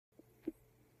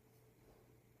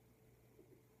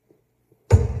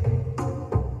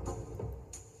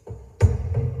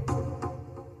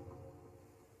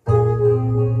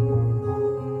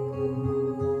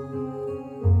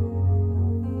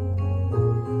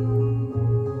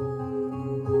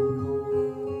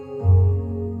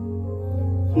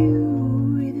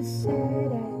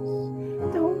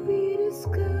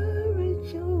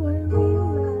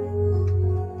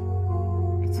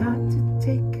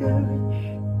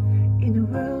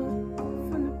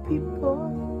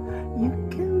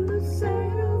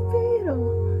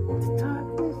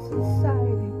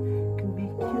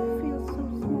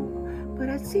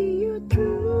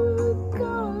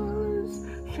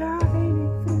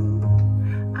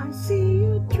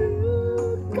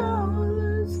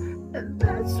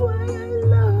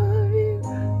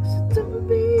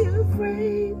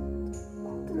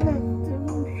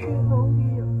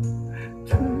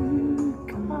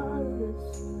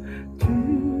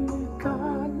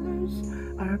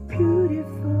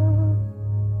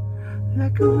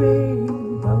a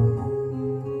rainbow.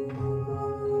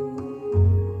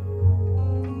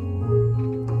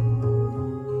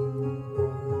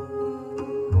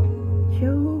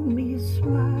 Show me a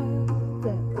smile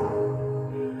that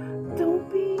don't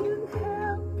be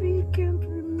unhappy, can't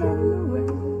remember when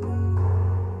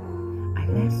I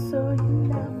last saw you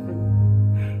laughing.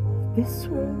 If this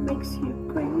world makes you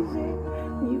crazy,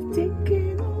 you've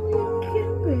taken all you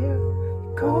can bear. You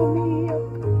call me up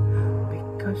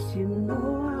because you know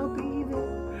I'll be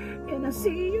there, and I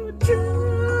see your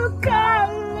true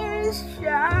colors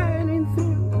shining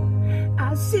through.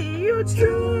 I see your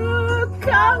true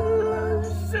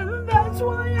colors, and that's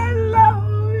why I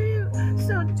love you.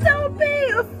 So don't be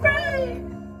afraid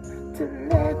to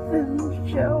let them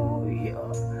show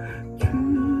your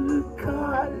true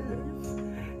colors.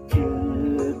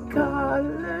 True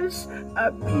colors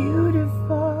are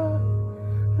beautiful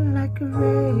like a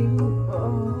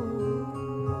rainbow.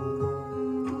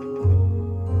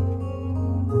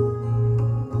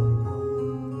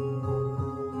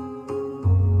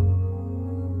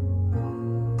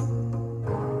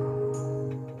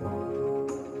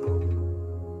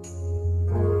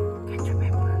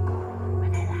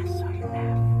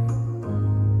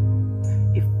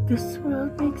 This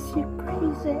world makes you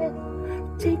crazy,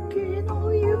 taking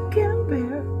all you can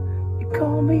bear. You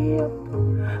call me up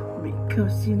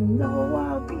because you know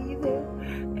I'll be there,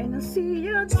 and I see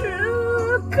your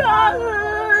true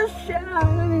colors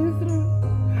shining through.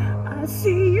 I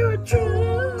see your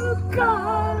true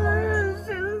colors,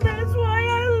 and that's why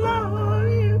I love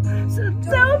you. So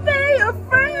don't be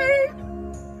afraid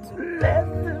to let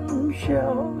them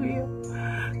show you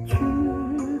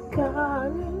true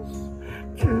colors.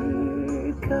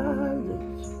 True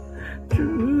colors,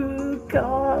 true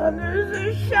colors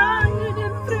are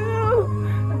shining through.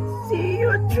 I see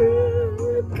your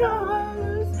true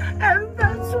colors, and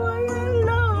that's why I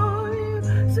love you.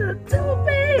 So don't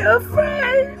be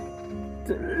afraid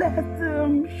to let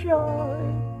them show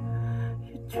you.